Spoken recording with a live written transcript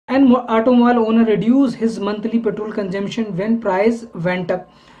An automobile owner reduce his monthly petrol consumption when price went up.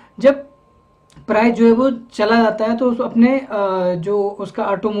 जब price जो है वो चला जाता है तो अपने जो उसका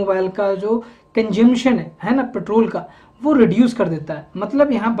ऑटोमोबाइल का जो कंजम्पशन है ना पेट्रोल का, वो रिड्यूस कर देता है।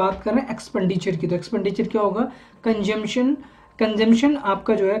 मतलब यहाँ बात कर रहे हैं एक्सपेंडिचर की, तो एक्सपेंडिचर क्या होगा, कंजम्पशन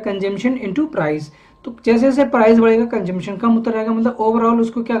आपका जो है कंजम्पशन इनटू प्राइस। तो जैसे जैसे प्राइस बढ़ेगा कंजम्पशन कम होता रहेगा, मतलब ओवरऑल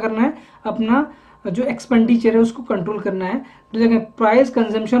उसको क्या करना है, अपना जो एक्सपेंडिचर है उसको कंट्रोल करना है। तो देखें price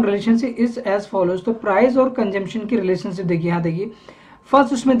consumption relationship is as follows. तो प्राइस और कंजम्पशन की रिलेशनशिप देखिए, यहाँ देखिए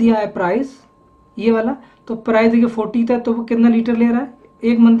फर्स्ट उसमें दिया है प्राइस ये वाला, तो प्राइस देखिए 40 था तो वो कितना लीटर ले रहा है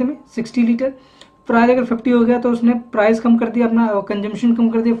एक मंथ में, 60 लीटर। प्राइस अगर 50 हो गया तो उसने प्राइस कम कर दिया, अपना कंजम्पशन कम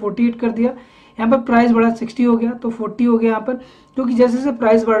कर दिया, 48 कर दिया। यहाँ पर प्राइस बढ़ा 60 हो गया तो 40 हो गया यहाँ पर, क्योंकि जैसे जैसे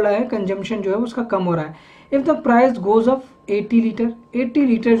प्राइस बढ़ रहा है कंजम्पशन जो है उसका कम हो रहा है। If the price goes up 80 litre, 80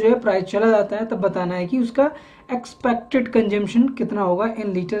 litre जो है प्राइस चला जाता है, तब बताना है कि उसका एक्सपेक्टेड कंजम्पशन कितना होगा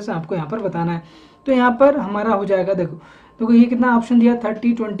इन लीटर्स, आपको यहाँ पर बताना है। तो यहाँ पर हमारा हो जाएगा, देखो ये कितना ऑप्शन दिया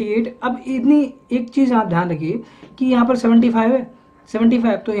 30, 28। अब इतनी एक चीज आप ध्यान रखिए कि यहाँ पर 75 है,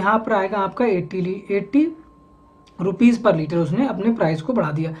 75 तो यहाँ पर आएगा आपका 80 रुपीज पर लीटर, उसने अपने प्राइस को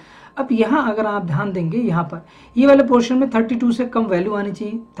बढ़ा दिया। अब यहाँ अगर आप ध्यान देंगे, यहाँ पर ये वाले पोर्शन में 32 से कम वैल्यू आनी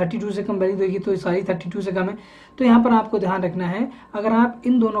चाहिए, 32 से कम वैल्यू देखिए तो सारी 32 से कम है। तो यहाँ पर आपको ध्यान रखना है, अगर आप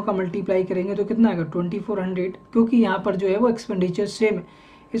इन दोनों का मल्टीप्लाई करेंगे तो कितना आएगा 2400, क्योंकि यहाँ पर जो है वो एक्सपेंडिचर सेम है।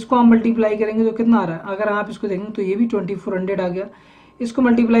 इसको हम मल्टीप्लाई करेंगे तो कितना आ रहा है, अगर आप इसको देखेंगे तो ये भी 2400 आ गया। इसको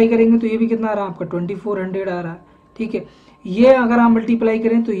मल्टीप्लाई करेंगे तो ये भी कितना आ रहा है आपका 2400 आ रहा है, ठीक है। ये अगर आप मल्टीप्लाई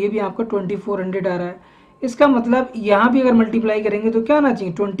करें तो ये भी आपका 2400 आ रहा है। इसका मतलब यहाँ भी अगर मल्टीप्लाई करेंगे तो क्या आना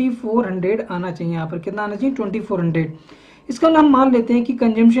चाहिए 2400 आना चाहिए। यहाँ पर कितना आना चाहिए 2400। इसका हम मान लेते हैं कि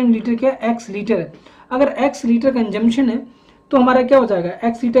कंजम्पशन लीटर क्या एक्स लीटर है। अगर एक्स लीटर कंजम्पशन है तो हमारा क्या हो जाएगा,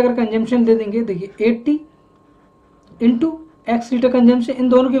 एक्स लीटर अगर कंजम्पशन दे देंगे, देखिए 80 इंटू एक्स लीटर कंजम्पशन, इन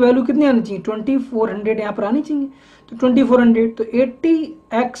दोनों की वैल्यू कितनी आनी चाहिए 2400 यहाँ पर आनी चाहिए। तो 2400 तो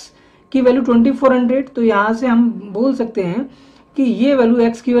 80x की वैल्यू 2400, तो यहाँ से हम बोल सकते हैं कि ये वैल्यू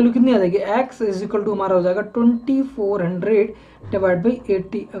x की वैल्यू कितनी आ जाएगी, x इज इक्वल टू हमारा हो जाएगा 2400 डिवाइड बाई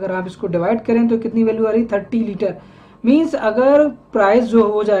 80। अगर आप इसको डिवाइड करें तो कितनी वैल्यू आ रही 30 लीटर। मीन्स अगर प्राइस जो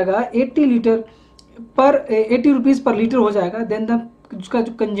हो जाएगा 80 लीटर पर 80 रुपीज़ पर लीटर हो जाएगा, देन द उसका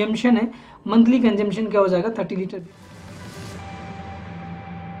जो कंजम्पशन है मंथली कंजम्पशन क्या हो जाएगा 30 लीटर।